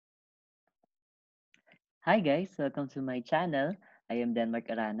Hi guys, welcome to my channel. I am Denmark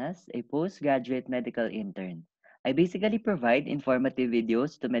Aranas, a postgraduate medical intern. I basically provide informative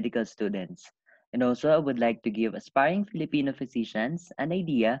videos to medical students. And also, I would like to give aspiring Filipino physicians an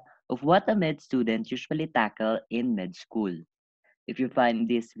idea of what a med student usually tackle in med school. If you find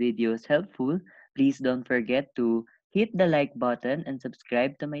these videos helpful, please don't forget to hit the like button and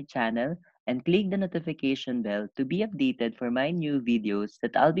subscribe to my channel and click the notification bell to be updated for my new videos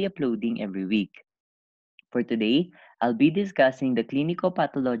that I'll be uploading every week. For today, I'll be discussing the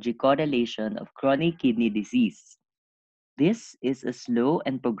clinicopathologic correlation of chronic kidney disease. This is a slow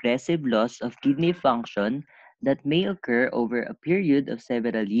and progressive loss of kidney function that may occur over a period of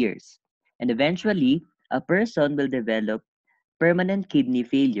several years, and eventually, a person will develop permanent kidney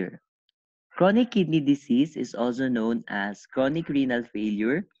failure. Chronic kidney disease is also known as chronic renal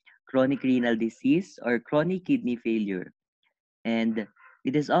failure, chronic renal disease, or chronic kidney failure, and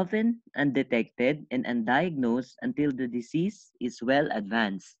it is often undetected and undiagnosed until the disease is well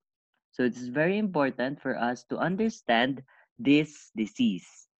advanced. So it is very important for us to understand this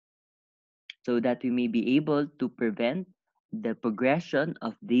disease so that we may be able to prevent the progression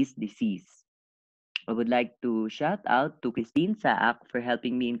of this disease. I would like to shout out to Christine Saac for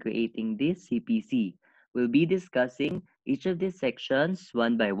helping me in creating this CPC. We'll be discussing each of these sections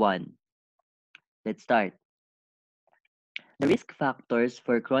one by one. Let's start. The risk factors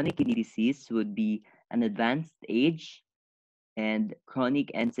for chronic kidney disease would be an advanced age and chronic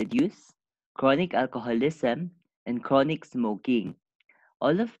NSAID use, chronic alcoholism, and chronic smoking.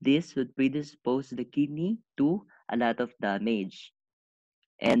 All of this would predispose the kidney to a lot of damage.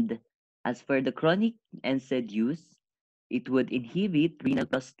 And as for the chronic NSAID use, it would inhibit renal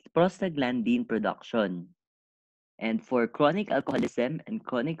prostaglandin production. And for chronic alcoholism and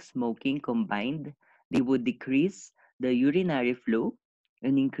chronic smoking combined, they would decrease the urinary flow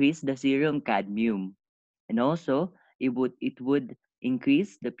and increase the serum cadmium. And also, it would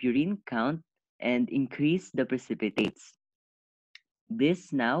increase the purine count and increase the precipitates.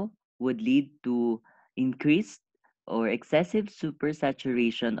 This now would lead to increased or excessive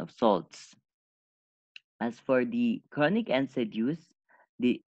supersaturation of salts. As for the chronic NSAID use,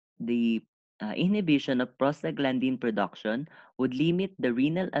 the inhibition of prostaglandin production would limit the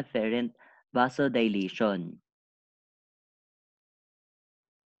renal afferent vasodilation.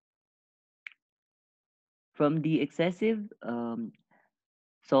 From the excessive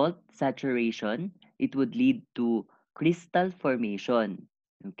salt saturation, it would lead to crystal formation.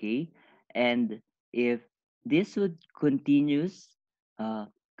 Okay, and if this would uh,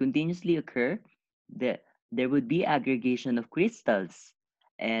 continuously occur, the, there would be aggregation of crystals,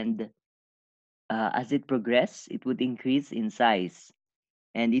 and as it progresses, it would increase in size,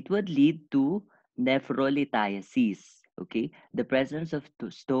 and it would lead to nephrolithiasis. Okay, the presence of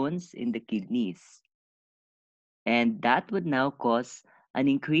stones in the kidneys, and that would now cause an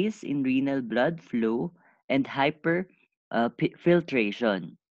increase in renal blood flow and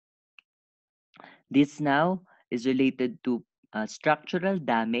filtration. This now is related to structural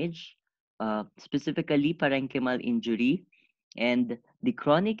damage, specifically parenchymal injury, and the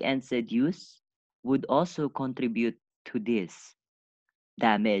chronic NSAID use would also contribute to this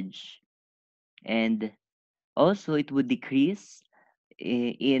damage. And also, it would decrease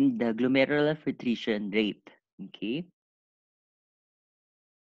in the glomerular filtration rate. Okay.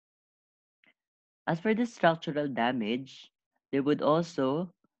 As for the structural damage, there would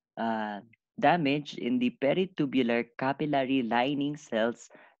also uh, damage in the peritubular capillary lining cells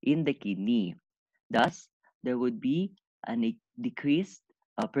in the kidney. Thus, there would be a decreased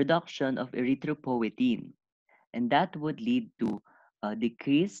production of erythropoietin, and that would lead to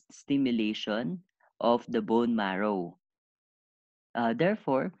decreased stimulation of the bone marrow.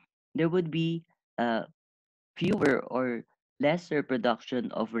 Therefore, there would be uh, fewer or lesser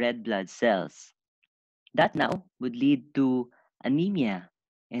production of red blood cells. That now would lead to anemia,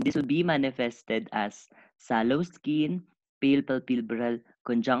 and this would be manifested as sallow skin, pale palpebral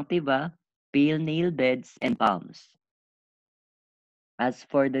conjunctiva, pale nail beds, and palms. As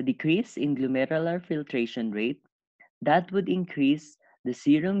for the decrease in glomerular filtration rate, that would increase the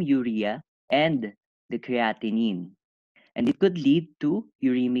serum urea and the creatinine, and it could lead to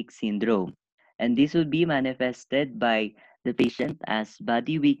uremic syndrome. And this would be manifested by the patient as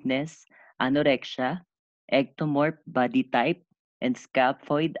body weakness, anorexia, ectomorph body type, and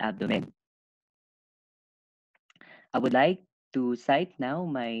scaphoid abdomen. I would like to cite now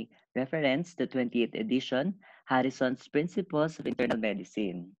my reference, the 28th edition, Harrison's Principles of Internal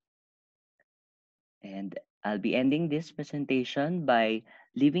Medicine. And I'll be ending this presentation by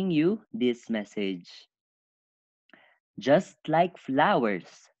leaving you this message. Just like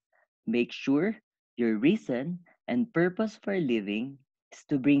flowers, make sure Your reason and purpose for living is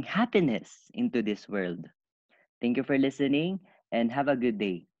to bring happiness into this world. Thank you for listening and have a good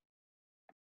day.